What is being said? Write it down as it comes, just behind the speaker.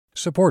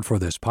Support for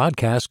this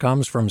podcast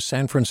comes from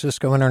San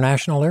Francisco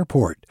International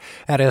Airport.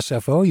 At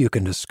SFO, you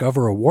can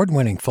discover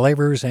award-winning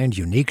flavors and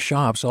unique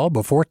shops all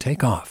before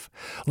takeoff.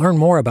 Learn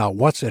more about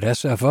what's at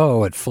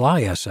SFO at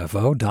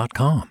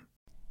flysfo.com.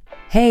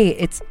 Hey,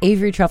 it's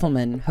Avery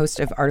Trufelman,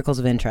 host of Articles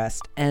of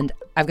Interest, and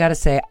I've got to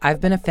say,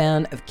 I've been a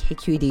fan of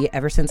KQED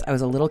ever since I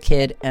was a little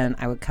kid, and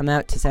I would come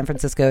out to San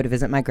Francisco to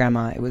visit my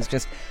grandma. It was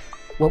just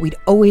what we'd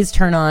always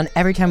turn on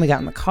every time we got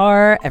in the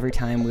car, every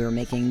time we were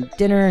making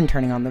dinner and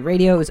turning on the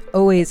radio. It was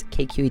always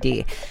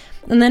KQED.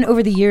 And then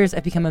over the years,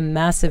 I've become a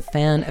massive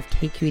fan of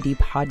KQED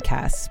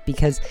podcasts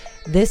because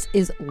this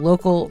is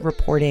local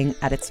reporting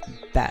at its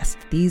best.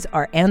 These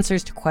are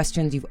answers to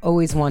questions you've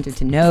always wanted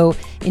to know,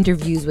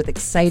 interviews with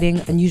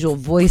exciting, unusual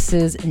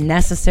voices,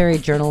 necessary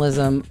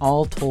journalism,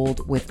 all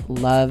told with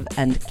love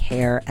and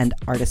care and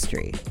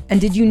artistry. And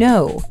did you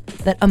know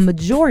that a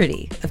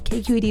majority of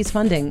KQED's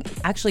funding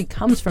actually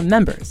comes from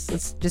members?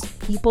 It's just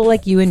people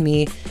like you and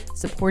me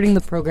supporting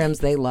the programs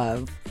they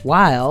love,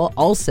 while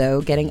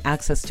also getting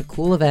access to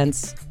cool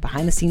events,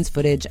 behind-the-scenes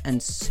footage, and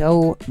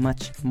so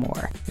much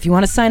more. If you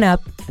want to sign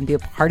up and be a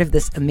part of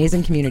this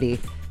amazing community,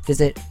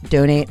 visit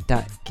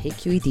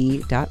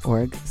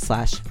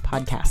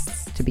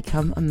donate.kqed.org/podcasts to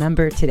become a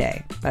member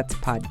today. That's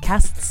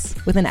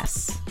podcasts with an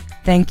S.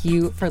 Thank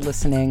you for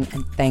listening,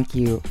 and thank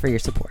you for your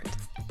support.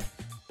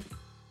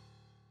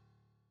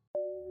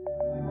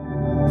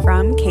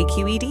 From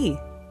KQED.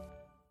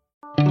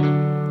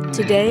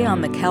 Today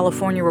on the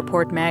California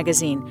Report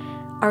magazine,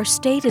 our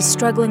state is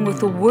struggling with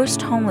the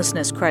worst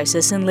homelessness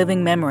crisis in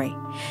living memory.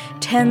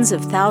 Tens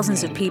of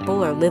thousands of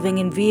people are living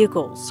in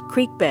vehicles,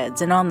 creek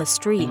beds, and on the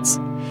streets.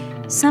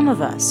 Some of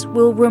us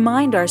will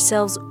remind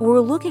ourselves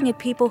we're looking at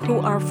people who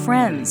are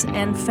friends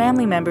and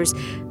family members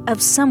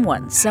of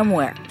someone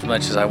somewhere. As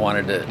much as I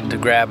wanted to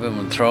grab him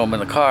and throw him in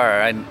the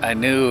car, I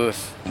knew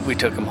if we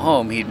took him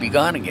home, he'd be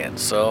gone again.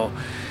 So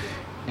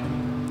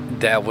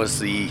that was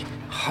the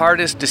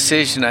hardest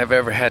decision I've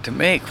ever had to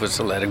make, was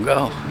to let him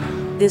go.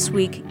 This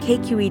week,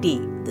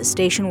 KQED, the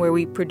station where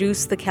we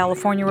produce the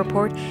California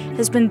Report,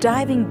 has been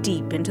diving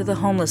deep into the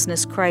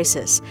homelessness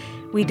crisis.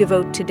 We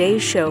devote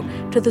today's show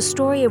to the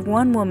story of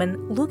one woman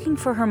looking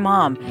for her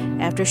mom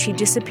after she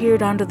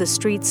disappeared onto the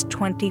streets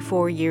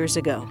 24 years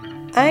ago.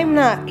 I'm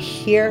not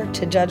here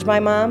to judge my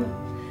mom,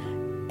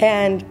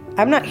 and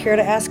I'm not here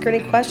to ask her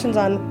any questions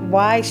on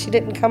why she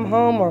didn't come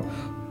home or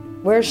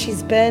where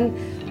she's been,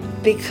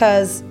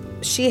 because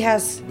she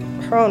has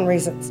her own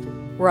reasons.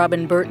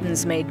 Robin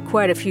Burton's made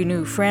quite a few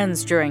new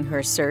friends during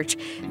her search.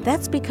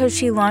 That's because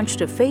she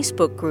launched a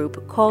Facebook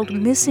group called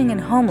Missing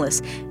and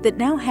Homeless that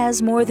now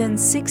has more than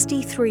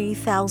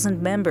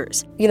 63,000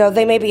 members. You know,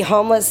 they may be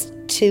homeless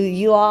to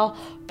you all,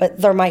 but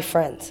they're my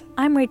friends.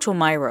 I'm Rachel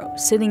Myrow,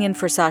 sitting in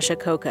for Sasha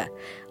Khokha.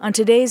 On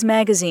today's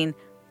magazine,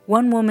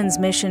 one woman's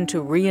mission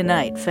to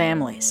reunite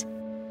families.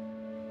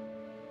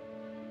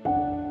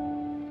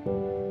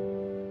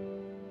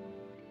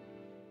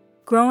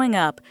 Growing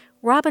up,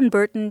 Robin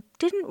Burton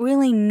didn't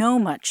really know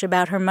much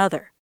about her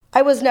mother.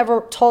 I was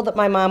never told that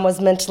my mom was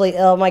mentally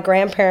ill. My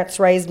grandparents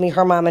raised me,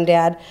 her mom and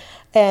dad,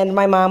 and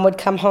my mom would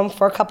come home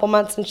for a couple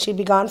months and she'd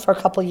be gone for a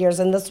couple years,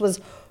 and this was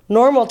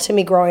normal to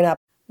me growing up.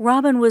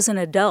 Robin was an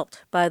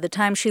adult by the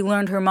time she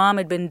learned her mom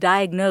had been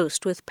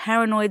diagnosed with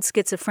paranoid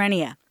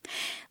schizophrenia.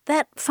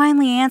 That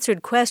finally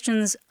answered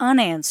questions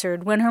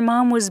unanswered when her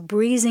mom was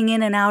breezing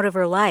in and out of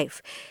her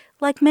life.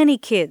 Like many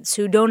kids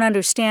who don't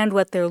understand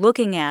what they're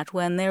looking at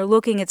when they're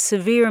looking at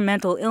severe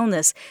mental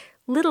illness,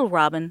 little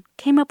Robin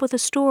came up with a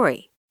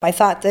story. I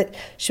thought that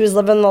she was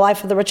living the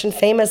life of the rich and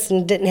famous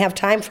and didn't have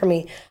time for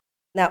me.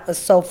 That was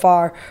so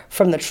far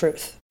from the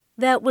truth.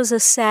 That was a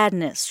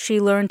sadness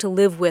she learned to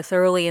live with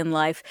early in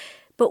life.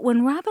 But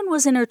when Robin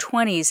was in her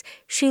 20s,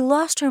 she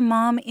lost her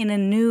mom in a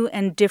new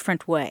and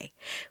different way.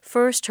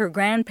 First, her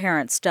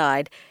grandparents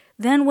died.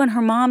 Then when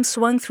her mom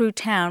swung through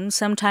town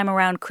sometime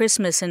around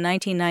Christmas in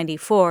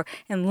 1994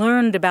 and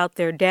learned about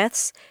their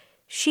deaths,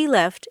 she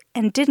left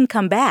and didn't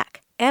come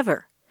back,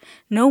 ever.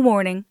 No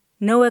warning,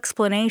 no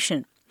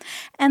explanation.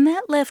 And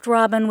that left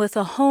Robin with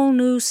a whole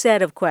new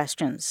set of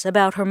questions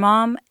about her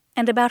mom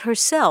and about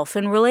herself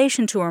in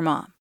relation to her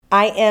mom.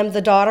 I am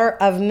the daughter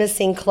of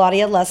missing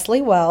Claudia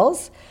Leslie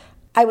Wells.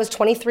 I was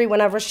 23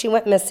 whenever she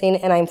went missing,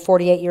 and I'm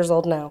 48 years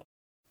old now.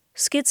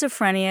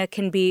 Schizophrenia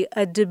can be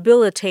a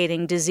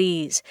debilitating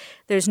disease.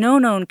 There's no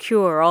known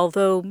cure,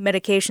 although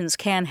medications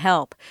can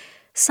help.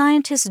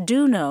 Scientists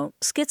do know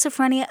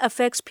schizophrenia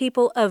affects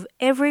people of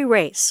every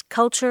race,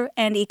 culture,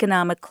 and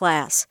economic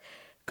class.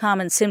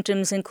 Common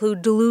symptoms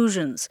include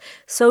delusions,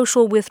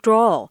 social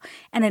withdrawal,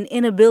 and an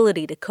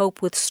inability to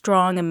cope with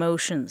strong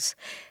emotions.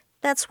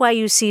 That's why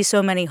you see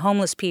so many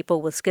homeless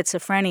people with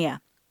schizophrenia.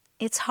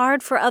 It's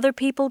hard for other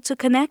people to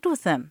connect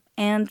with them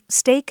and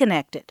stay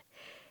connected.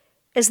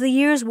 As the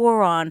years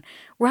wore on,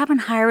 Robin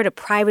hired a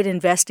private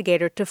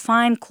investigator to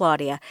find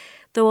Claudia,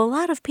 though a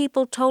lot of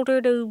people told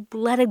her to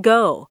let it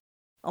go.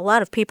 A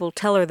lot of people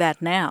tell her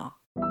that now.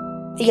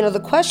 You know, the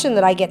question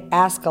that I get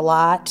asked a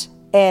lot,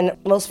 and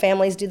most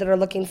families do that are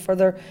looking for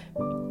their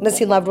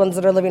missing loved ones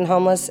that are living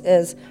homeless,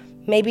 is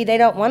maybe they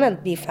don't want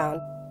to be found.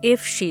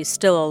 if she's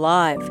still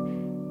alive.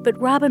 But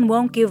Robin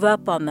won't give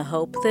up on the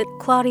hope that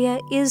Claudia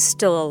is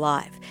still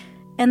alive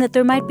and that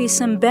there might be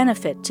some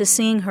benefit to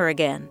seeing her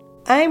again.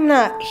 I'm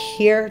not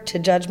here to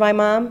judge my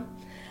mom,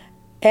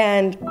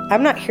 and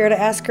I'm not here to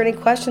ask her any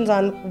questions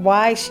on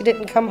why she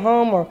didn't come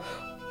home or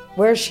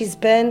where she's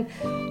been,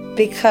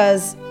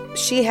 because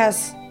she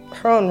has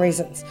her own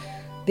reasons.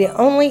 The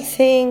only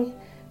thing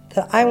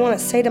that I want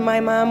to say to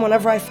my mom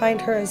whenever I find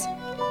her is,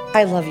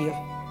 I love you.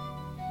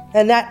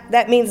 And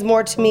that means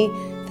more to me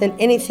than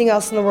anything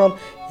else in the world,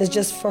 is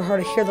just for her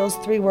to hear those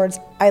 3 words,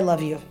 I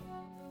love you.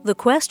 The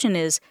question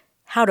is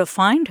how to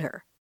find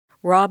her.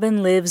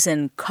 Robin lives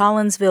in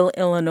Collinsville,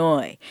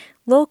 Illinois.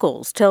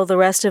 Locals tell the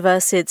rest of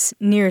us it's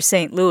near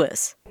St.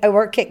 Louis. I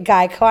work at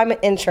Geico. I'm an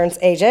insurance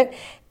agent,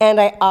 and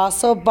I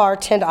also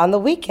bartend on the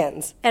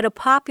weekends At a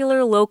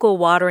popular local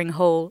watering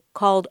hole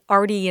called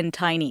Artie and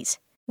Tiny's.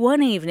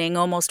 One evening,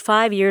 almost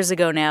 5 years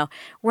ago now,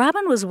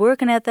 Robin was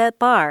working at that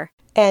bar.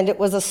 And it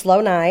was a slow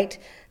night,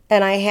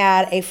 and I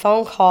had a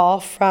phone call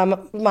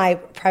from my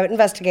private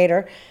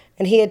investigator,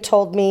 and he had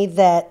told me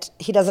that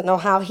he doesn't know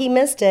how he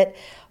missed it,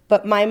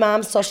 but my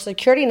mom's Social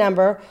Security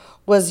number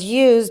was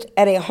used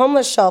at a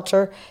homeless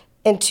shelter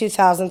in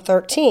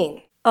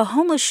 2013. A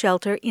homeless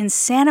shelter in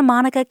Santa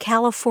Monica,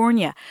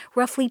 California,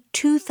 roughly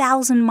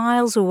 2,000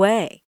 miles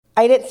away.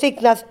 I didn't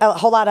think a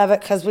whole lot of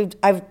it because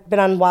I've been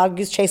on wild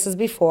goose chases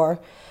before.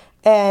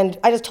 And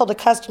I just told a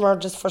customer,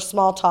 just for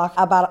small talk,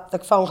 about the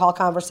phone call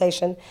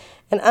conversation.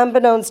 And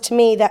unbeknownst to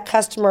me, that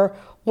customer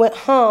went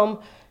home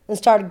and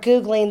started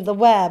Googling the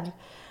web.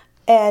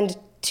 And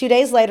 2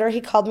 days later,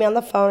 he called me on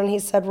the phone and he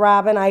said,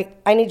 Robin, I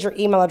need your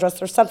email address.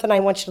 There's something I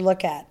want you to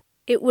look at.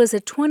 It was a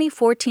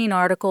 2014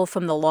 article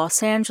from the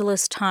Los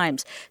Angeles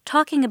Times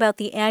talking about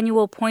the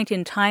annual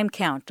point-in-time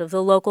count of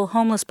the local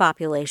homeless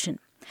population.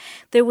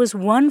 There was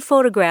one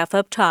photograph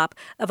up top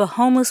of a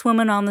homeless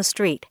woman on the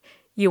street.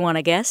 You want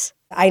to guess?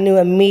 I knew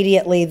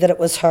immediately that it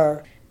was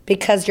her,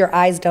 because your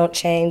eyes don't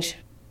change.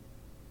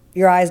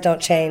 Your eyes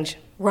don't change.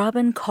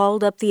 Robin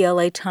called up the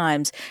LA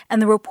Times,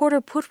 and the reporter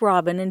put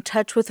Robin in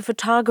touch with a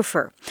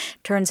photographer.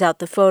 Turns out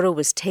the photo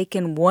was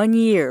taken 1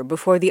 year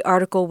before the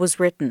article was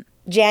written.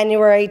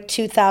 January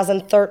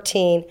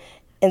 2013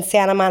 in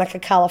Santa Monica,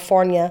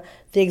 California,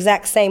 the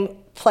exact same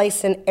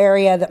place and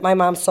area that my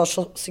mom's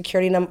Social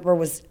Security number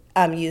was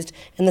used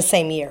in the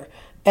same year.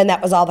 And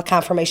that was all the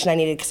confirmation I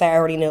needed because I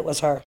already knew it was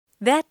her.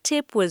 That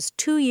tip was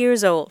 2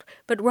 years old,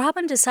 but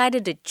Robin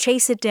decided to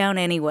chase it down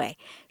anyway.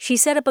 She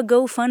set up a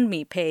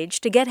GoFundMe page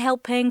to get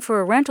help paying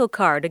for a rental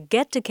car to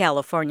get to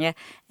California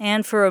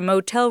and for a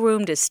motel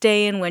room to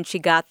stay in when she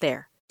got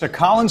there. A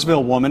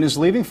Collinsville woman is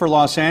leaving for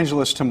Los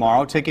Angeles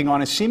tomorrow, taking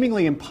on a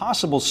seemingly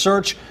impossible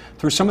search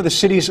through some of the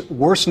city's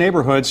worst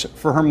neighborhoods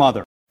for her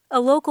mother. A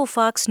local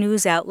Fox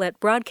News outlet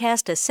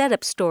broadcast a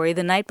setup story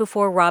the night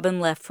before Robin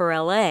left for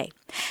L.A.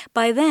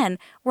 By then,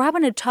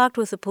 Robin had talked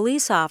with a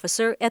police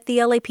officer at the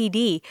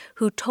LAPD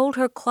who told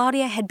her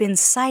Claudia had been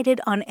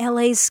sighted on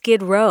L.A.'s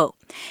Skid Row.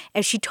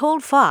 As she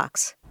told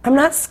Fox, I'm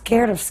not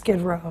scared of Skid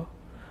Row.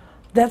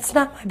 That's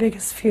not my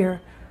biggest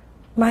fear.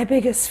 My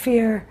biggest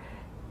fear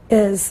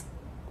is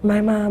my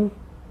mom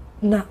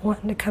not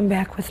wanting to come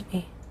back with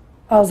me.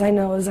 All I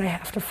know is I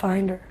have to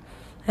find her,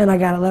 and I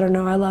gotta let her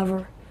know I love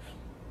her.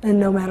 And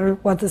no matter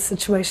what the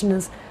situation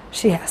is,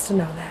 she has to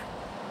know that.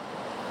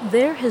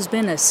 There has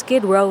been a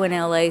Skid Row in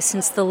L.A.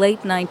 since the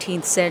late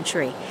 19th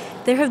century.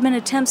 There have been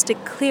attempts to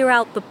clear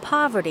out the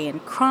poverty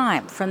and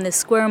crime from this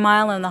square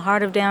mile in the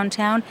heart of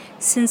downtown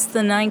since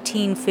the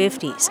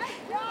 1950s.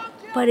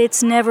 But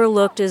it's never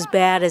looked as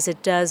bad as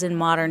it does in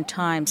modern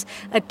times.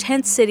 A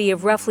tent city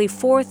of roughly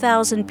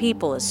 4,000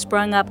 people has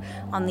sprung up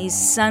on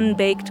these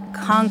sun-baked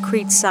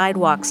concrete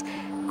sidewalks,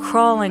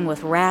 crawling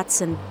with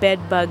rats and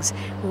bedbugs,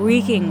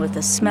 reeking with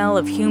the smell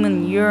of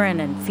human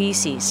urine and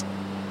feces.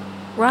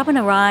 Robin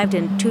arrived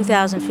in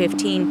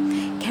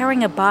 2015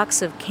 carrying a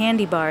box of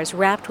candy bars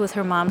wrapped with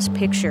her mom's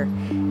picture.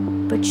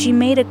 But she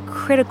made a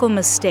critical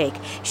mistake.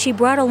 She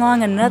brought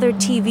along another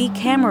TV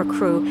camera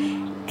crew,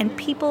 and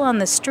people on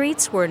the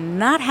streets were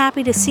not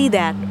happy to see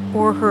that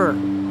or her.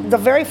 The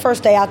very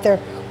first day out there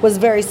was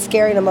very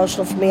scary and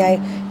emotional for me.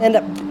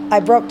 I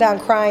broke down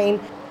crying.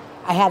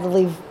 I had to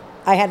leave,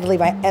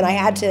 and I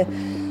had to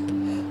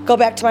go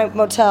back to my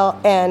motel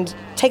and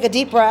take a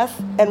deep breath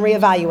and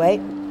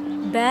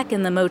reevaluate. Back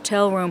in the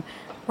motel room,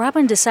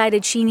 Robin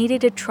decided she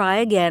needed to try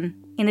again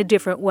in a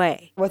different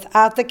way.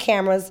 Without the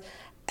cameras,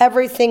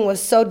 everything was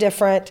so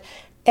different,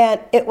 and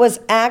it was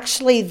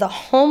actually the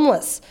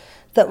homeless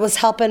that was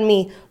helping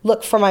me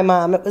look for my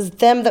mom. It was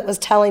them that was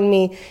telling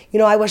me,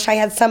 I wish I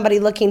had somebody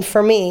looking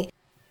for me.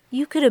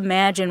 You could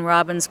imagine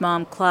Robin's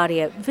mom,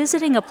 Claudia,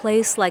 visiting a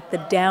place like the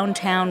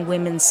Downtown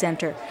Women's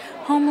Center.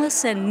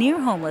 Homeless and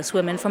near-homeless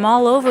women from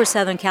all over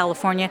Southern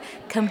California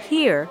come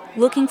here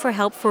looking for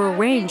help for a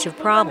range of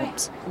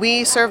problems.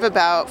 We serve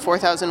about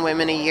 4,000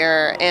 women a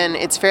year, and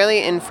it's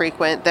fairly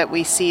infrequent that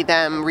we see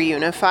them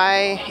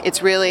reunify.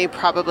 It's really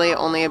probably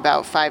only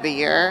about 5 a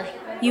year.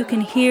 You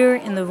can hear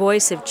in the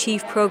voice of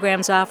Chief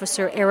Programs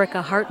Officer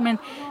Erica Hartman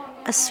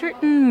a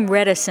certain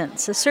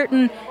reticence, a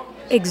certain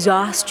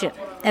exhaustion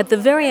at the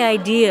very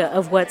idea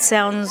of what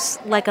sounds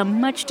like a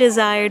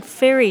much-desired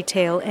fairy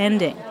tale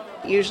ending.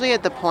 Usually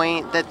at the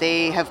point that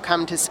they have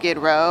come to Skid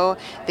Row,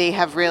 they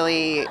have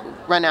really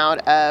run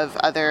out of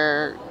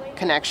other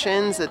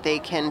connections that they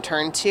can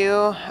turn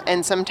to.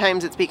 And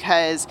sometimes it's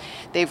because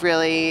they've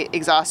really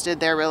exhausted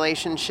their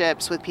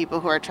relationships with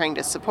people who are trying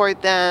to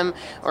support them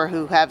or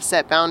who have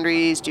set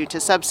boundaries due to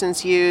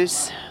substance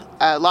use.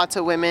 Lots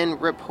of women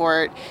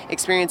report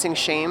experiencing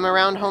shame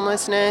around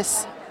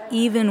homelessness.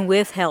 Even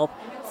with help,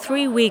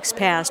 3 weeks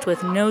passed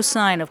with no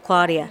sign of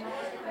Claudia.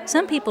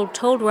 Some people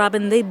told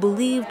Robin they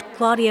believed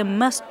Claudia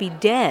must be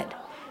dead.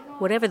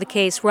 Whatever the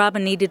case,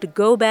 Robin needed to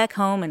go back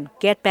home and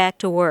get back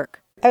to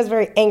work. I was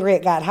very angry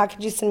at God. How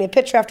could you send me a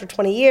picture after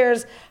 20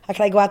 years? How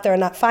could I go out there and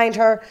not find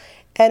her?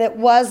 And it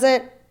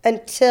wasn't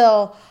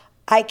until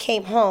I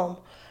came home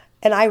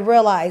and I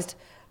realized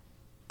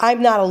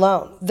I'm not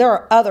alone. There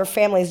are other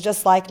families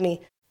just like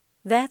me.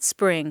 That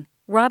spring,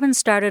 Robin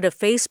started a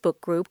Facebook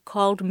group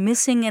called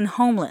Missing and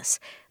Homeless.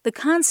 The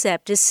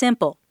concept is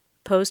simple.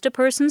 Post a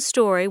person's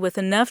story with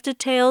enough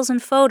details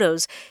and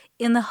photos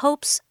in the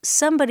hopes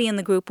somebody in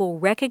the group will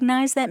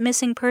recognize that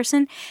missing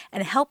person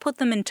and help put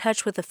them in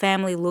touch with the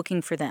family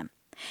looking for them.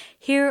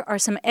 Here are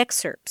some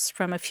excerpts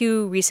from a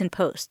few recent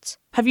posts.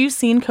 Have you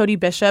seen Cody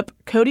Bishop?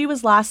 Cody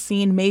was last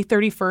seen May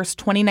 31st,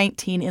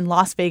 2019 in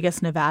Las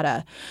Vegas,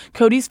 Nevada.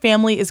 Cody's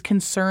family is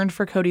concerned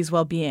for Cody's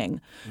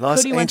well-being.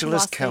 Los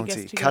Angeles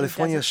County,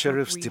 California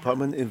Sheriff's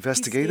Department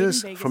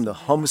investigators from the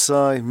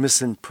Homicide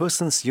Missing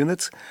Persons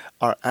Unit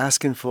are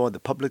asking for the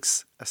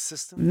public's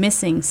assistance.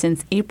 Missing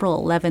since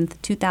April 11th,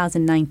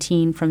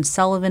 2019 from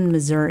Sullivan,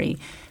 Missouri.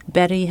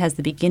 Betty has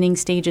the beginning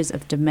stages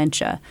of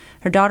dementia.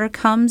 Her daughter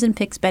comes and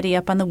picks Betty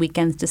up on the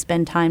weekends to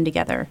spend time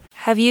together.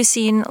 Have you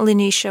seen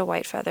Lanisha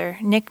Whitefeather,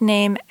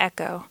 nickname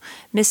Echo,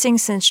 missing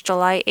since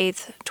July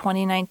 8th,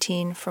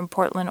 2019 from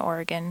Portland,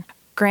 Oregon.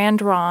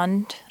 Grand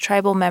Ronde,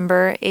 tribal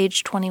member,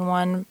 age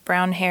 21,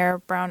 brown hair,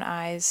 brown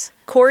eyes.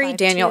 Corey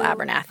Daniel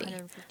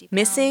Abernathy,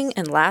 missing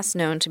and last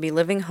known to be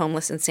living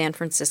homeless in San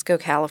Francisco,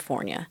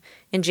 California,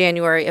 in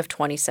January of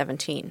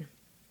 2017.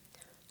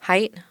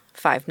 Height,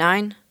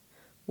 5'9",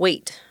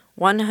 weight,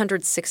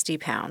 160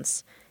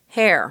 pounds,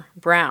 hair,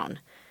 brown.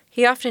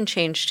 He often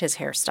changed his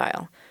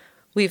hairstyle.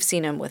 We've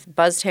seen him with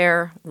buzzed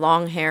hair,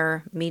 long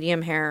hair,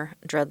 medium hair,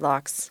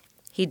 dreadlocks.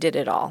 He did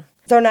it all.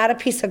 They're not a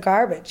piece of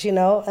garbage, you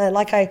know.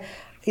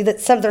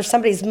 There's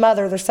somebody's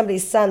mother, there's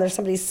somebody's son, there's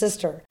somebody's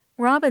sister.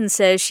 Robin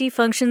says she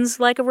functions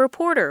like a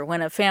reporter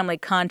when a family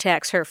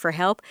contacts her for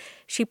help.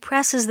 She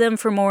presses them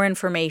for more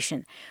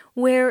information.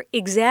 Where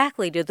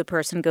exactly did the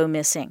person go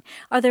missing?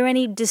 Are there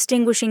any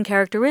distinguishing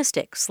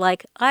characteristics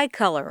like eye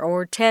color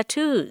or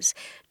tattoos?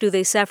 Do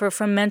they suffer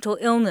from mental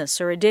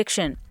illness or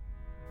addiction?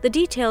 The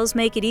details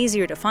make it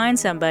easier to find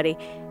somebody,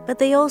 but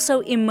they also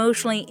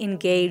emotionally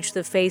engage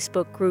the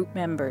Facebook group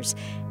members,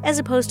 as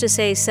opposed to,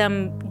 say,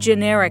 some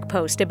generic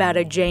post about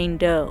a Jane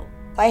Doe.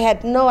 I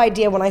had no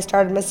idea when I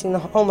started Missing the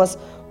Homeless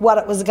what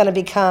it was going to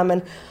become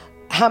and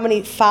how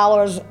many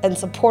followers and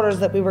supporters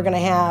that we were going to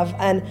have.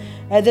 And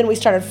then we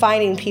started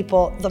finding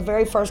people. The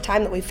very first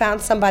time that we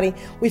found somebody,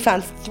 we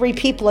found 3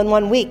 people in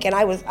 1 week, and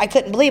I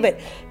couldn't believe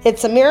it.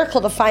 It's a miracle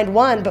to find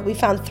one, but we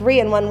found 3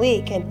 in 1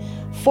 week. And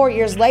 4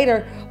 years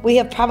later, we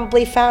have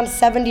probably found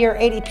 70 or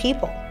 80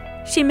 people.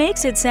 She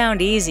makes it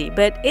sound easy,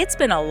 but it's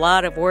been a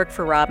lot of work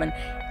for Robin,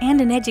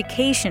 and an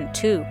education,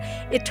 too.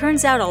 It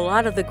turns out a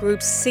lot of the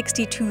group's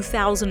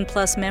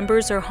 62,000-plus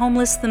members are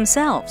homeless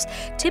themselves,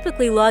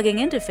 typically logging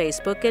into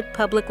Facebook at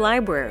public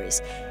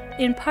libraries,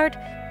 in part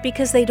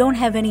because they don't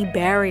have any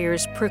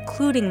barriers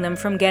precluding them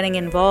from getting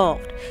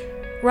involved.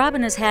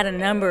 Robin has had a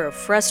number of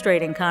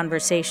frustrating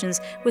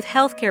conversations with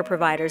healthcare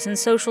providers and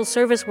social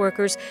service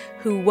workers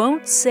who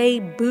won't say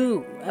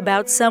boo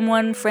about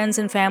someone friends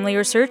and family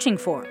are searching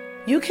for.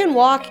 You can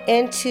walk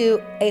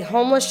into a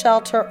homeless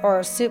shelter or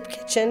a soup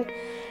kitchen,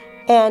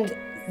 and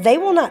they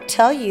will not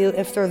tell you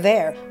if they're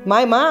there.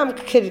 My mom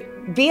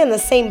could be in the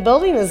same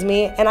building as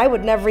me, and I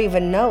would never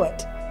even know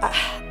it.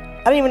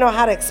 I don't even know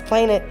how to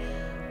explain it.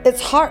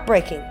 It's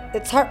heartbreaking.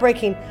 It's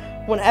heartbreaking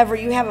whenever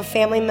you have a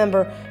family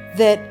member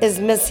that is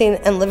missing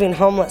and living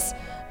homeless,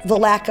 the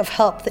lack of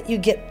help that you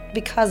get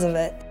because of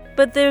it.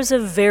 But there's a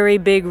very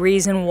big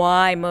reason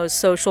why most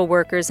social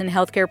workers and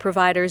healthcare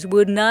providers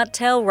would not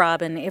tell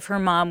Robin if her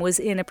mom was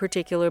in a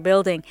particular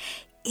building.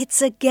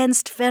 It's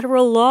against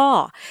federal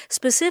law,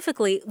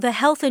 specifically the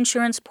Health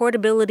Insurance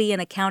Portability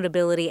and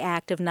Accountability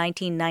Act of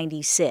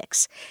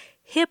 1996.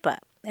 HIPAA,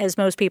 as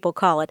most people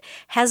call it,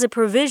 has a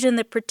provision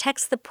that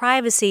protects the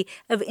privacy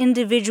of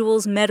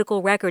individuals'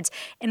 medical records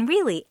and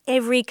really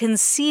every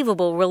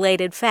conceivable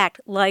related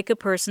fact, like a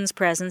person's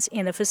presence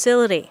in a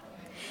facility.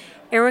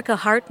 Erica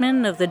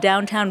Hartman of the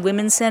Downtown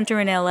Women's Center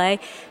in L.A.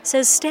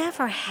 says staff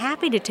are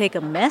happy to take a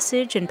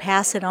message and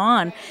pass it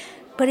on,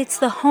 but it's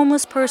the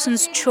homeless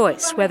person's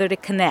choice whether to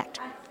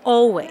connect,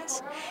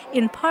 always,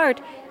 in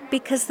part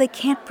because they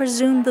can't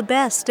presume the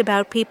best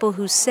about people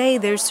who say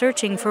they're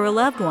searching for a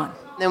loved one.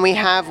 Then we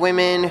have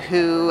women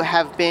who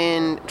have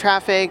been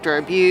trafficked or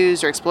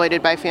abused or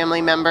exploited by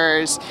family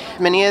members.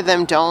 Many of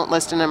them don't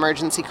list an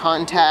emergency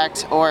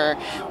contact, or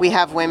we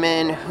have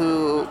women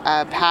who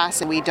pass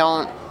and we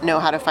don't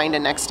know how to find a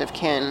next of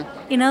kin.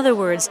 In other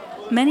words,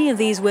 many of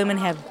these women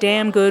have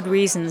damn good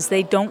reasons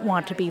they don't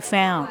want to be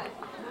found.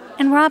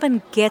 And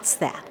Robin gets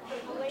that.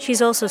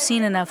 She's also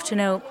seen enough to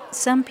know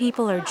some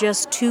people are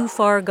just too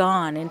far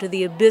gone into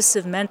the abyss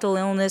of mental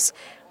illness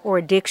or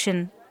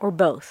addiction or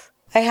both.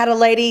 I had a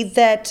lady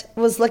that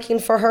was looking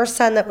for her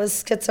son that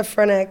was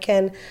schizophrenic,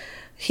 and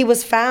he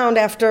was found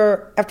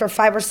after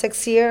 5 or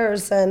 6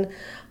 years, and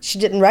she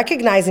didn't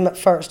recognize him at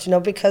first,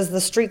 because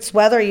the streets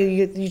weather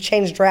you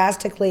change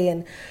drastically,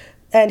 and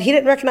he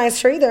didn't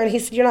recognize her either, and he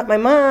said, "You're not my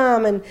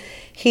mom," and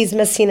he's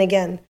missing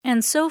again.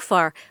 And so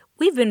far,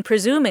 we've been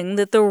presuming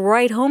that the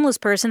right homeless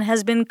person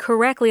has been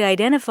correctly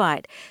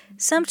identified.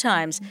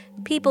 Sometimes,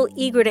 people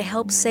eager to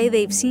help say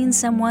they've seen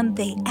someone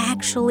they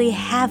actually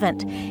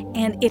haven't.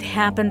 And it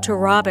happened to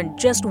Robin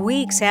just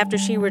weeks after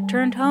she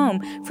returned home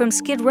from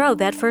Skid Row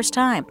that first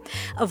time.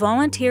 A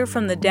volunteer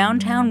from the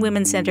Downtown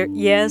Women's Center,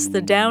 yes,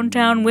 the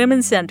Downtown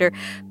Women's Center,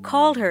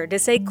 called her to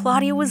say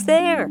Claudia was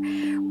there.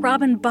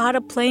 Robin bought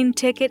a plane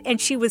ticket,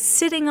 and she was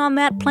sitting on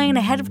that plane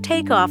ahead of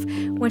takeoff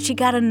when she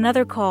got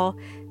another call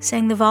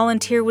saying the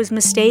volunteer was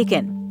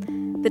mistaken.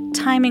 The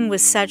timing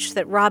was such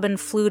that Robin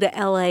flew to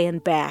L.A.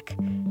 and back,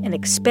 an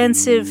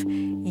expensive,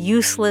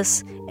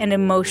 useless, and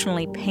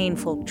emotionally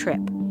painful trip.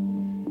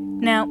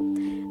 Now,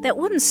 that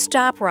wouldn't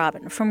stop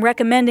Robin from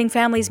recommending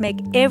families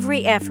make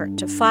every effort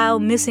to file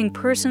missing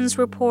persons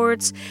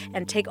reports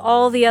and take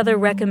all the other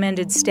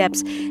recommended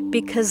steps,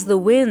 because the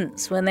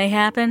wins, when they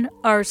happen,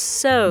 are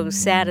so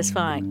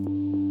satisfying.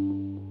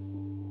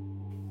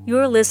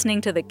 You're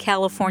listening to the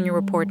California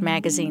Report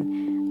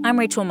magazine. I'm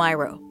Rachel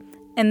Myrow.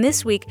 And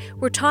this week,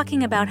 we're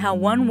talking about how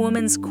one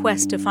woman's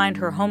quest to find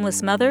her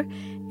homeless mother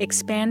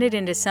expanded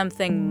into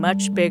something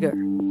much bigger.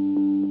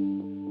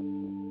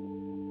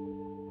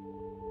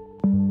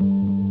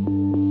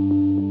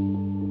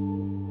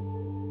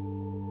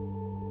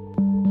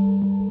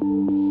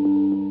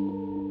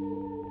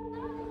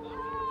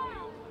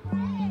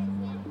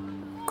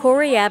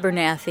 Corey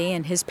Abernathy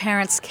and his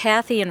parents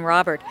Kathy and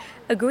Robert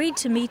agreed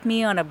to meet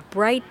me on a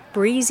bright,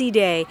 breezy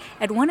day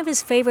at one of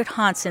his favorite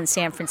haunts in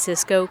San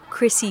Francisco,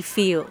 Crissy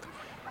Field.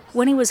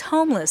 When he was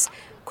homeless,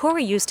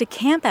 Corey used to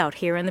camp out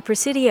here in the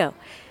Presidio,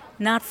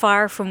 not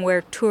far from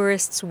where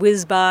tourists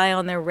whiz by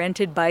on their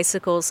rented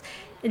bicycles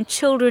and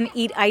children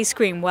eat ice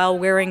cream while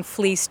wearing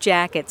fleece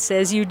jackets,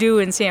 as you do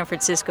in San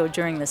Francisco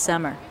during the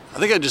summer. I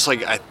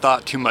think I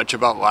thought too much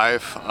about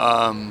life.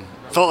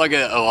 Felt like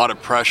a lot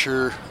of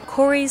pressure.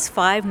 Corey's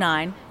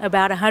 5'9",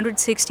 about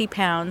 160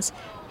 pounds,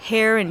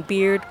 hair and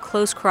beard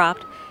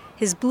close-cropped.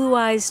 His blue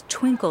eyes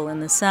twinkle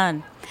in the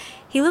sun.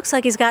 He looks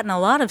like he's gotten a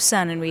lot of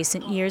sun in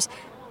recent years,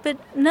 but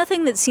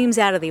nothing that seems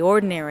out of the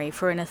ordinary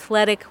for an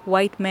athletic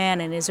white man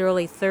in his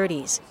early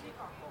 30s.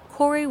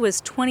 Corey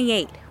was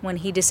 28 when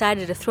he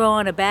decided to throw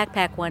on a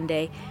backpack one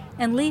day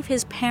and leave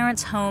his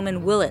parents' home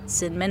in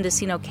Willits in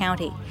Mendocino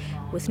County,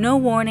 with no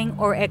warning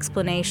or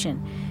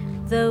explanation,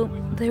 though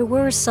there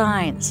were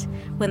signs,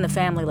 when the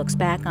family looks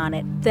back on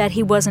it, that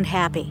he wasn't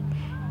happy,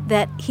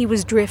 that he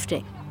was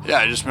drifting. Yeah,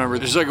 I just remember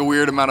there's a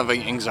weird amount of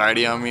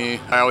anxiety on me.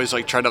 I always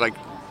try to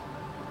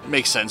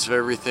make sense of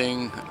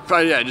everything.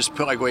 But yeah, I just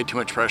put way too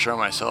much pressure on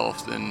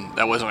myself, and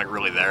that wasn't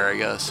really there, I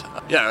guess.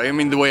 Yeah, I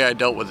mean, the way I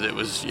dealt with it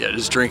was,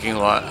 just drinking a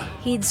lot.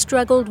 He'd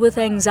struggled with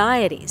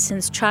anxiety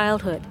since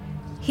childhood.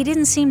 He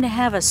didn't seem to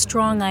have a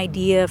strong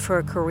idea for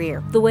a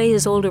career, the way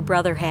his older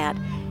brother had.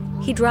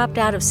 He dropped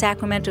out of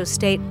Sacramento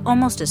State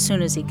almost as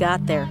soon as he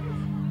got there.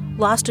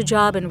 Lost a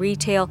job in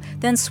retail,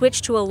 then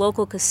switched to a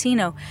local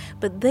casino,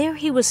 but there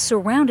he was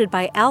surrounded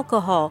by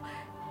alcohol,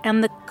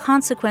 and the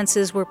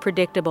consequences were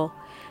predictable.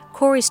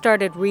 Corey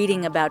started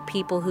reading about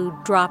people who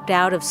dropped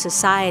out of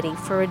society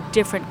for a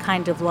different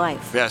kind of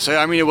life. Yeah, so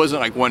I mean, it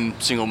wasn't one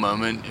single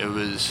moment. It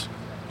was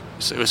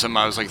something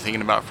I was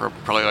thinking about for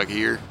probably a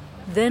year.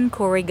 Then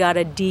Corey got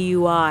a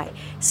DUI,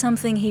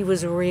 something he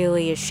was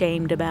really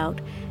ashamed about.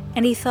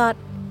 And he thought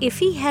if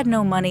he had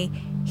no money,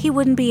 he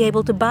wouldn't be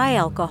able to buy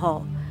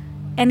alcohol.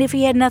 And if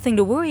he had nothing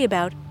to worry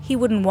about, he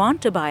wouldn't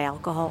want to buy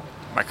alcohol.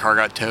 My car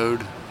got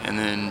towed, and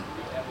then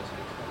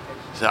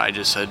so I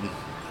just said,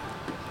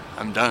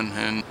 I'm done.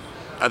 And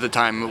at the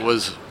time, it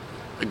was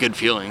a good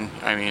feeling.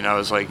 I mean, I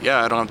was I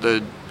don't have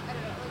to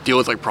deal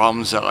with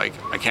problems that I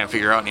can't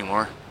figure out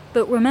anymore.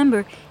 But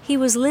remember, he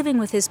was living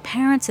with his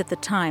parents at the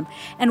time,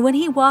 and when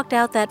he walked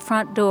out that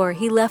front door,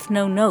 he left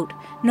no note,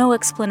 no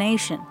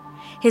explanation.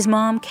 His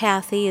mom,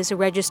 Kathy, is a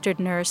registered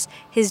nurse.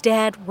 His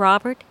dad,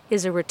 Robert,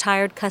 is a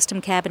retired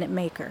custom cabinet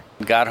maker.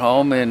 Got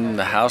home and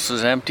the house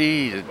was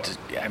empty.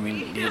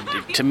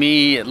 To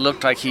me, it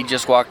looked like he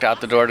just walked out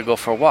the door to go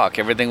for a walk.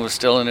 Everything was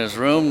still in his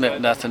room,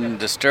 nothing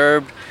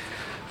disturbed.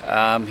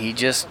 He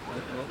just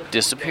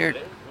disappeared.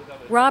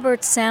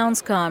 Robert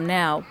sounds calm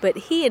now, but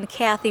he and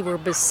Kathy were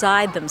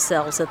beside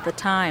themselves at the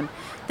time.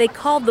 They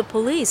called the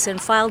police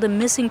and filed a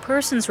missing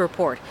persons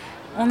report.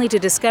 only to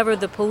discover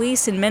the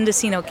police in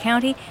Mendocino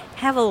County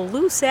have a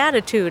loose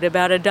attitude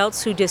about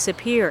adults who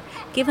disappear,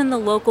 given the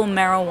local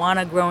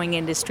marijuana growing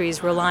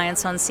industry's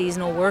reliance on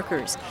seasonal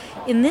workers.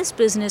 In this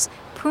business,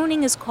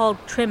 pruning is called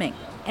trimming,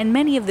 and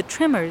many of the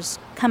trimmers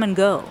come and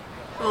go.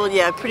 Well,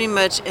 yeah, pretty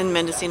much in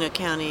Mendocino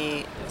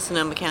County,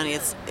 Sonoma County,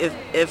 it's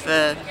if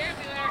a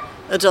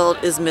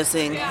adult is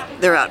missing,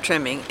 they're out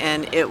trimming,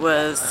 and it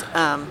was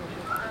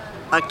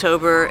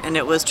October, and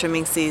it was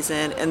trimming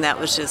season, and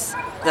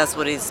that's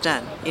what he's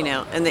done,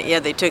 And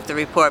they took the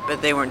report,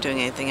 but they weren't doing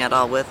anything at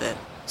all with it.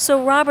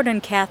 So Robert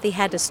and Kathy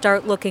had to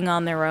start looking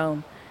on their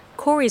own.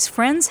 Corey's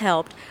friends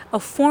helped. A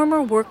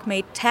former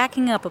workmate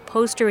tacking up a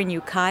poster in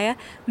Ukiah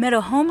met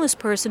a homeless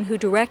person who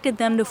directed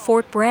them to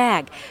Fort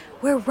Bragg,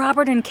 where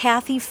Robert and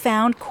Kathy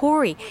found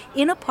Corey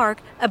in a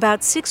park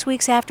about 6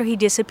 weeks after he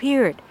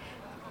disappeared.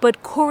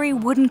 But Corey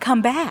wouldn't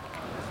come back.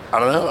 I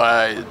don't know.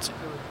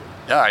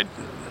 I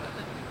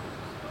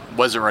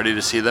wasn't ready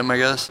to see them, I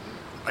guess.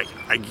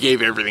 I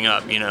gave everything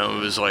up, It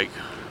was like,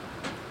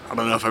 I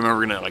don't know if I'm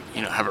ever going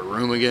to, have a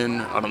room again.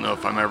 I don't know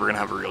if I'm ever going to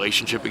have a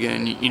relationship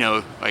again.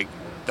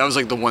 That was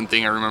the one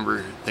thing I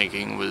remember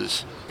thinking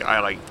was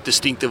I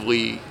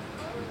distinctively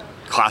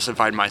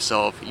classified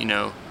myself,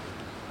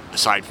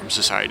 aside from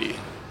society.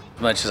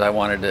 As much as I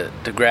wanted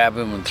to grab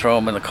him and throw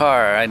him in the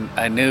car,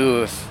 I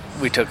knew if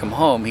we took him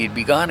home, he'd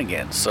be gone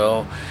again.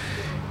 So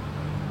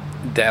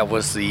that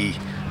was the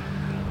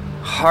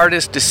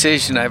hardest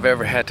decision I've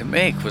ever had to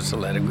make, was to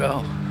let him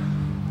go.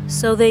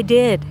 So they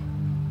did.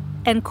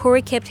 And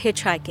Corey kept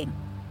hitchhiking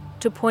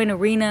to Point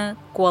Arena,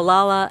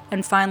 Gualala,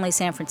 and finally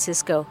San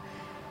Francisco,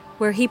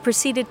 where he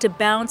proceeded to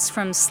bounce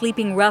from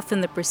sleeping rough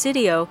in the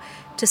Presidio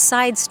to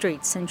side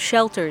streets and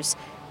shelters,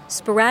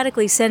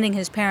 sporadically sending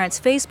his parents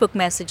Facebook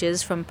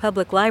messages from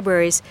public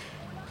libraries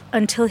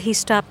until he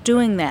stopped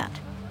doing that.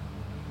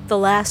 The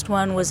last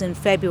one was in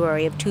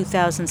February of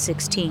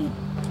 2016.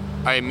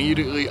 I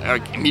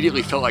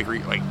immediately felt like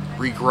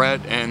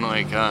regret and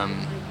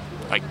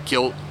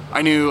guilt.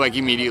 I knew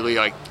immediately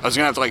I was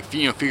gonna have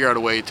to figure out a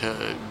way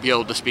to be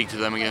able to speak to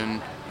them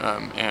again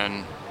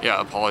and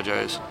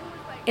apologize.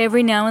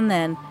 Every now and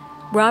then,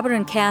 Robert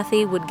and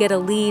Kathy would get a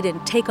lead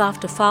and take off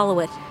to follow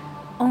it,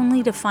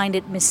 only to find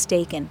it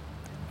mistaken,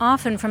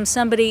 often from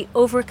somebody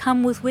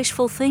overcome with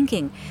wishful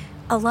thinking.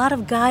 A lot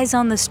of guys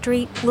on the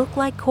street look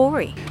like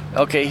Corey.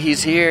 Okay,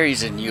 he's here,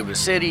 he's in Yuba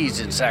City, he's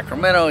in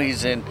Sacramento,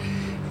 he's in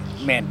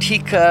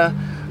Manteca,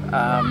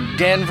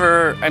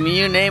 Denver,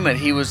 you name it,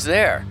 he was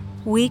there.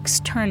 Weeks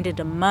turned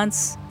into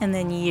months and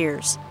then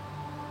years.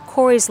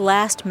 Corey's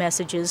last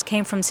messages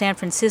came from San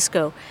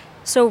Francisco,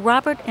 so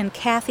Robert and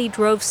Kathy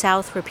drove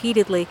south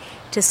repeatedly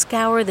to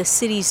scour the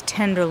city's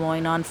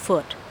tenderloin on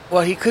foot.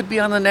 Well, he could be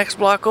on the next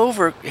block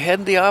over,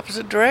 heading the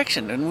opposite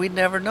direction, and we'd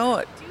never know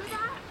it.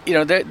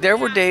 There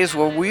were days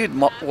where we'd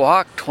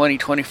walk 20,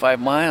 25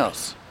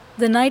 miles.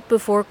 The night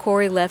before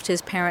Corey left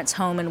his parents'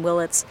 home in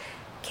Willits,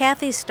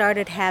 Kathy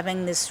started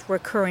having this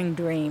recurring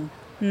dream.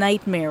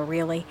 Nightmare,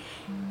 really.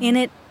 In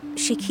it,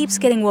 she keeps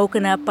getting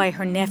woken up by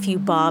her nephew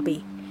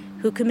Bobby,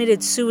 who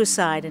committed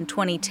suicide in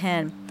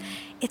 2010.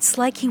 It's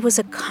like he was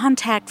a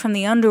contact from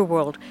the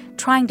underworld,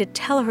 trying to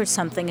tell her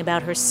something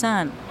about her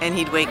son. And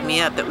he'd wake me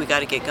up that we got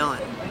to get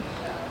going.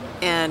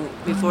 And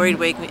before he'd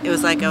wake me, it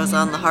was like I was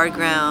on the hard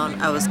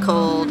ground, I was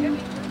cold,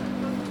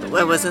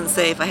 I wasn't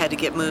safe, I had to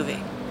get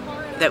moving.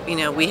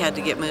 We had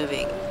to get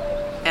moving.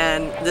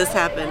 And this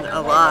happened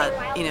a lot,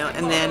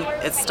 and then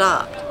it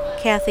stopped.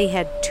 Kathy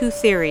had two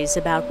theories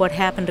about what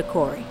happened to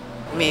Corey.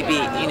 Maybe,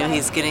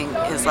 he's getting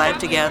his life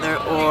together,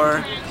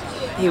 or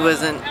he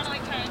wasn't,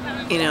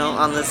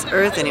 on this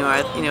earth anymore.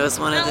 It was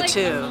one of the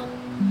two.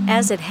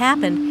 As it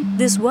happened,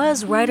 this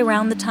was right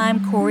around the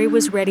time Corey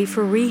was ready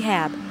for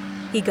rehab.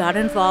 He got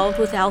involved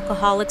with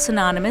Alcoholics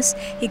Anonymous,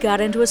 he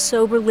got into a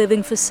sober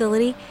living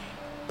facility,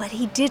 but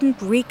he didn't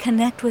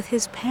reconnect with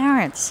his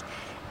parents.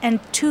 And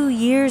 2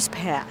 years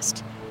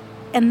passed.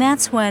 And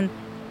that's when,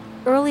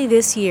 early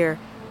this year,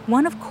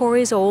 one of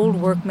Corey's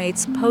old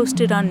workmates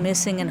posted on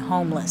Missing and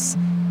Homeless.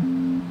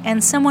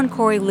 And someone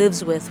Corey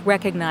lives with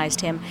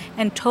recognized him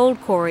and told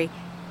Corey,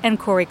 and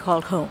Corey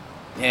called home.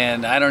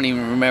 And I don't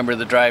even remember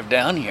the drive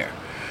down here.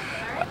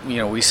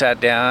 We sat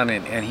down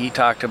and he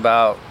talked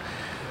about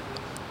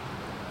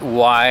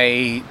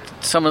why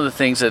some of the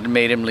things that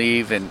made him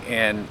leave and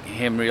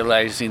him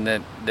realizing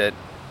that the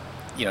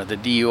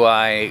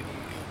DUI,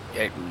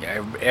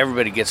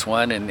 everybody gets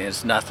one and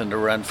it's nothing to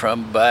run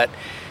from, but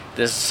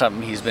this is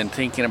something he's been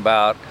thinking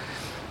about,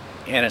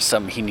 and it's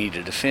something he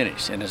needed to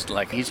finish. And it's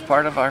like he's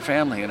part of our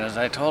family, and as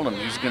I told him,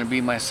 he's going to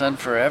be my son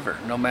forever,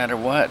 no matter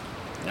what.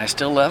 I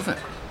still love him.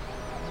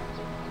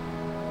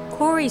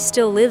 Corey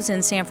still lives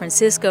in San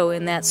Francisco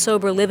in that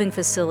sober living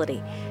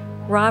facility.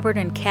 Robert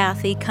and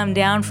Kathy come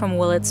down from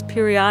Willits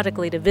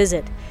periodically to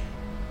visit.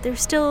 They're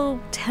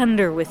still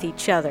tender with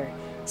each other,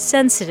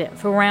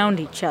 sensitive around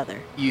each other.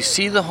 You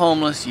see the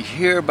homeless, you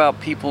hear about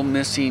people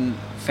missing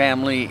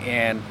family,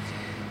 and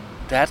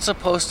that's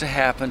supposed to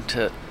happen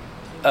to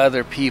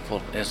other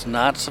people. It's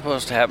not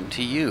supposed to happen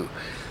to you.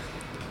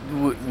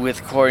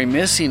 with Corey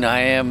missing, I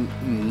am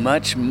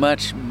much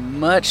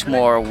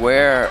more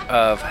aware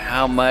of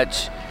how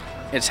much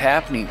it's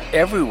happening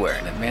everywhere.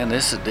 And man,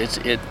 this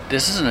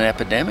is an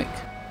epidemic.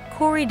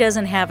 Corey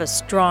doesn't have a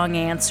strong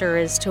answer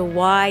as to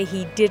why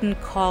he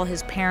didn't call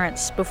his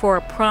parents before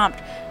a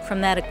prompt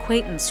from that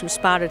acquaintance who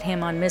spotted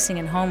him on Missing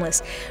and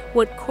Homeless.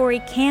 What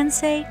Corey can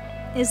say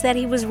is that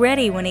he was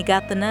ready when he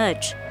got the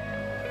nudge.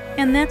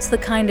 And that's the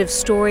kind of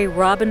story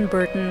Robin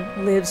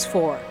Burton lives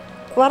for.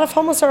 A lot of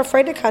homeless are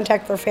afraid to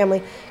contact their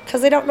family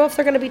because they don't know if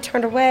they're going to be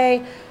turned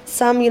away.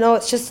 Some,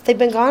 it's just they've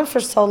been gone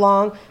for so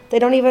long, they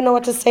don't even know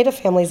what to say to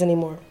families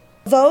anymore.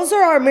 Those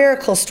are our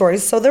miracle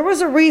stories, so there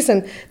was a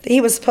reason that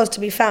he was supposed to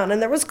be found,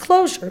 and there was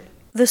closure.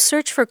 The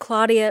search for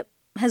Claudia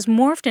has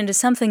morphed into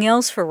something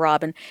else for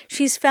Robin.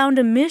 She's found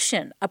a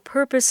mission, a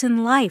purpose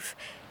in life,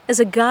 as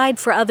a guide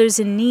for others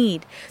in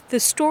need. The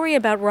story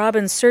about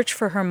Robin's search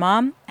for her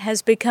mom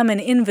has become an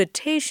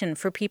invitation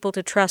for people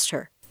to trust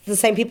her. The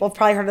same people have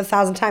probably heard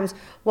 1,000 times.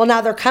 Well,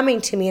 now they're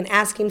coming to me and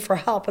asking for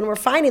help, and we're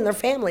finding their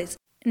families.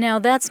 Now,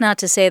 that's not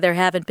to say there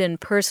haven't been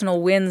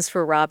personal wins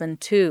for Robin,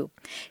 too.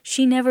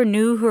 She never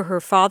knew who her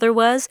father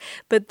was,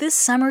 but this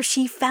summer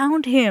she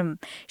found him.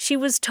 She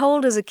was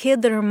told as a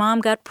kid that her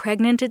mom got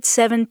pregnant at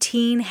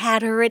 17,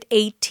 had her at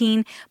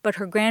 18, but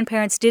her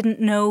grandparents didn't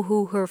know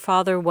who her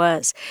father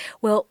was.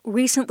 Well,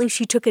 recently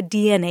she took a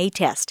DNA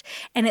test,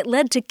 and it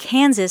led to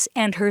Kansas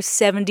and her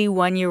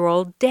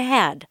 71-year-old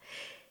dad.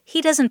 He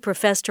doesn't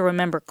profess to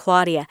remember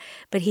Claudia,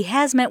 but he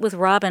has met with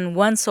Robin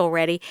once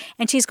already,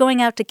 and she's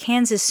going out to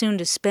Kansas soon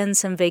to spend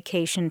some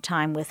vacation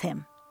time with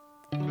him.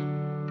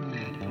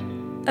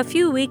 A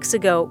few weeks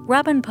ago,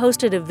 Robin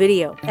posted a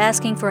video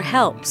asking for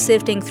help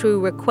sifting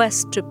through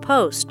requests to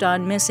post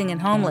on Missing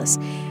and Homeless.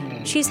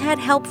 She's had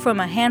help from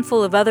a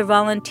handful of other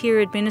volunteer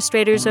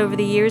administrators over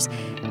the years,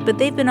 but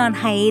they've been on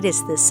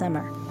hiatus this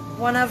summer.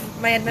 One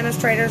of my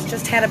administrators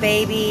just had a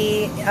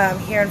baby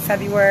here in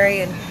February,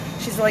 and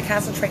she's really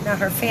concentrating on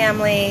her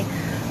family.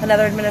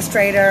 Another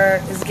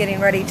administrator is getting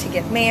ready to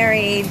get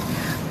married.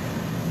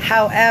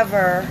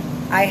 However,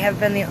 I have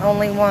been the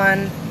only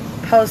one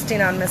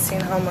posting on Missing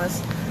and Homeless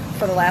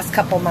for the last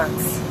couple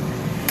months.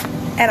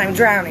 And I'm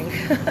drowning.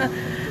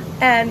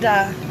 And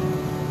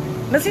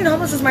Missing and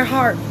Homeless is my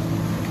heart.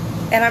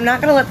 And I'm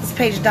not going to let this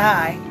page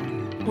die.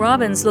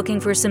 Robin's looking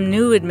for some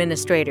new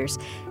administrators.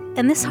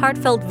 And this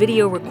heartfelt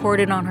video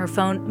recorded on her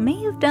phone may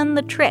have done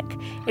the trick,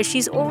 as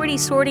she's already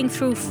sorting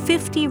through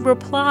 50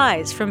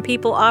 replies from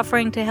people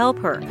offering to help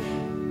her.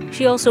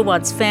 She also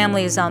wants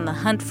families on the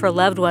hunt for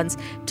loved ones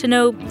to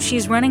know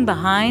she's running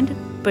behind,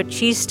 but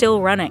she's still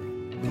running.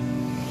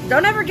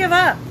 Don't ever give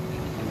up.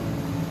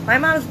 My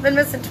mom's been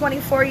missing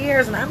 24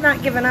 years, and I'm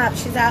not giving up.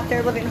 She's out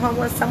there living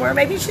homeless somewhere.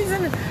 Maybe she's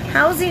in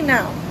housing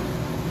now.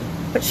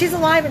 But she's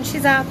alive and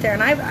she's out there,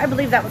 and I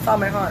believe that with all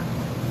my heart.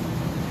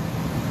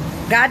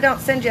 God don't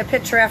send you a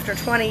picture after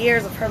 20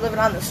 years of her living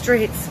on the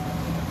streets.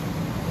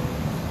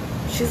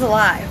 She's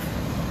alive.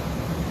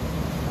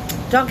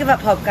 Don't give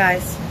up hope,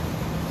 guys.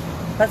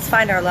 Let's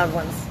find our loved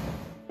ones.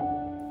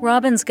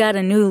 Robin's got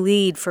a new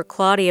lead for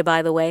Claudia,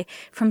 by the way,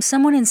 from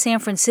someone in San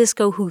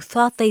Francisco who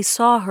thought they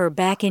saw her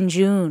back in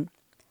June.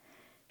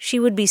 She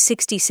would be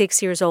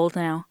 66 years old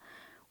now.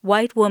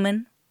 White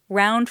woman,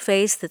 round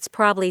face that's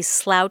probably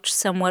slouched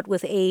somewhat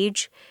with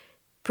age,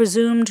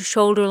 presumed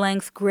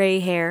shoulder-length gray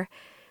hair,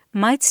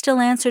 might still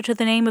answer to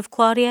the name of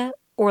Claudia,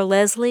 or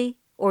Leslie,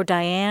 or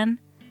Diane,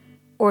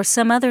 or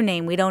some other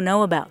name we don't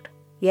know about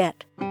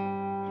yet.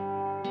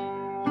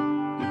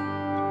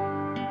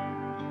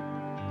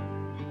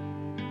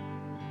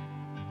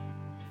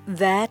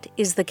 That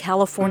is the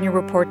California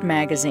Report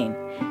magazine.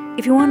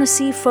 If you want to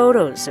see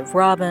photos of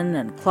Robin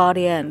and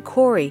Claudia and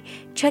Corey,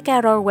 check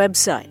out our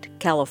website,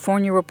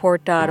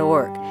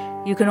 californiareport.org.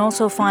 You can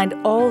also find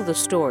all the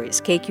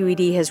stories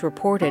KQED has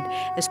reported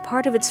as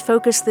part of its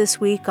focus this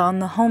week on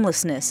the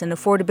homelessness and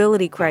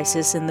affordability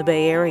crisis in the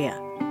Bay Area.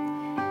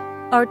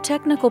 Our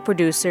technical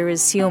producer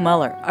is Seal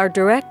Muller. Our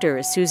director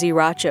is Susie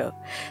Racho.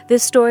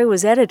 This story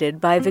was edited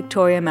by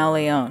Victoria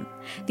Mauleon.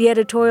 The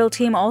editorial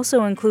team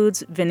also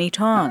includes Vinnie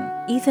Tong,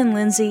 Ethan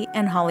Lindsay,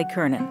 and Holly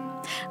Kernan.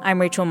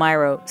 I'm Rachel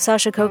Myrow.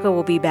 Sasha Coca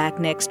will be back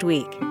next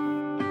week.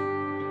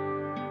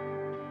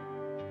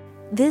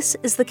 This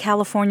is the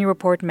California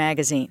Report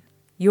magazine.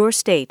 Your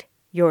state,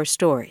 your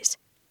stories.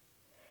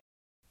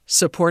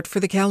 Support for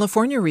the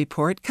California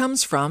Report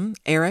comes from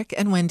Eric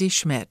and Wendy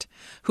Schmidt,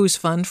 whose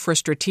Fund for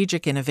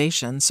Strategic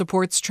Innovation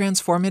supports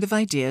transformative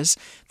ideas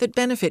that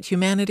benefit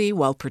humanity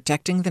while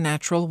protecting the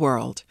natural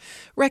world,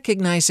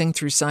 recognizing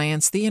through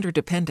science the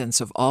interdependence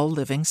of all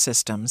living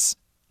systems.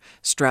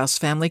 Strauss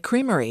Family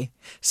Creamery,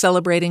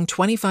 celebrating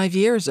 25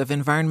 years of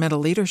environmental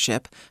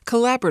leadership,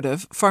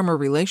 collaborative farmer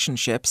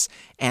relationships,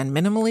 and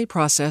minimally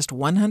processed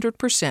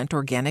 100%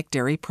 organic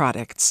dairy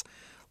products.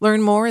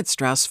 Learn more at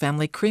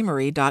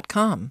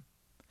StraussFamilyCreamery.com.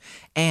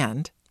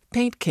 And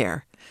Paint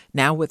Care,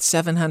 now with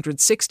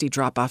 760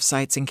 drop-off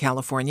sites in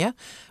California,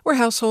 where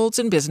households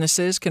and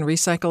businesses can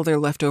recycle their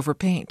leftover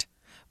paint.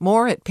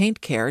 More at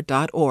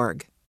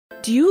paintcare.org.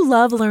 Do you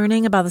love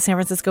learning about the San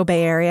Francisco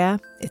Bay Area?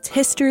 Its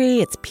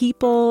history, its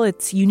people,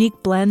 its unique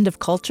blend of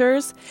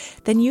cultures?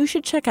 Then you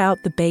should check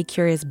out the Bay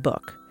Curious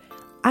book.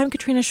 I'm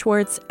Katrina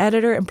Schwartz,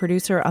 editor and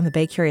producer on the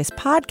Bay Curious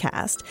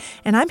podcast,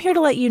 and I'm here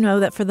to let you know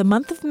that for the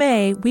month of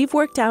May, we've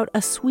worked out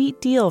a sweet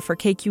deal for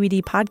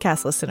KQED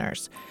podcast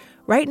listeners.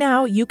 Right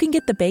now, you can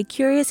get the Bay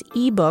Curious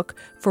ebook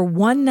for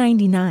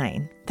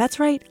 $1.99. That's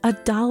right,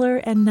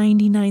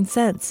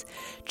 $1.99.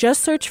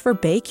 Just search for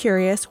Bay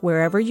Curious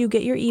wherever you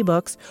get your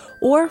ebooks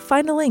or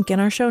find a link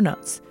in our show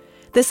notes.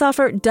 This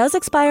offer does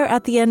expire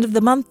at the end of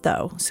the month,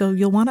 though, so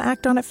you'll want to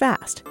act on it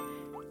fast.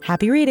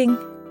 Happy reading!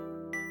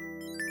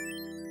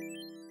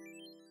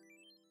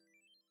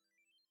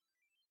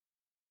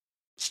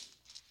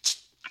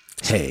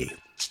 Hey,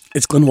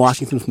 it's Glenn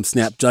Washington from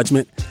Snap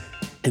Judgment,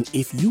 and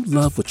if you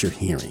love what you're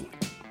hearing,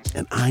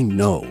 and I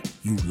know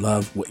you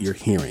love what you're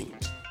hearing,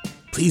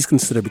 please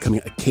consider becoming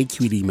a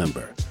KQED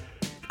member.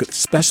 You get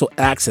special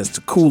access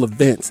to cool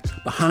events,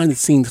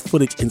 behind-the-scenes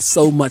footage, and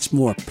so much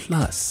more.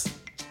 Plus,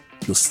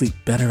 you'll sleep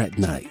better at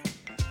night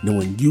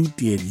knowing you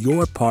did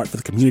your part for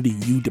the community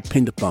you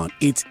depend upon.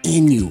 It's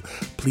in you.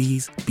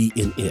 Please be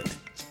in it.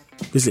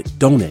 Visit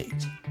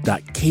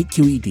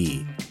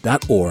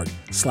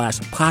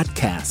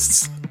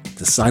donate.kqed.org/podcasts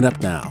to sign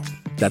up now.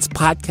 That's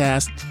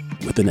podcast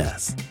with an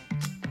S.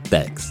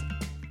 Thanks.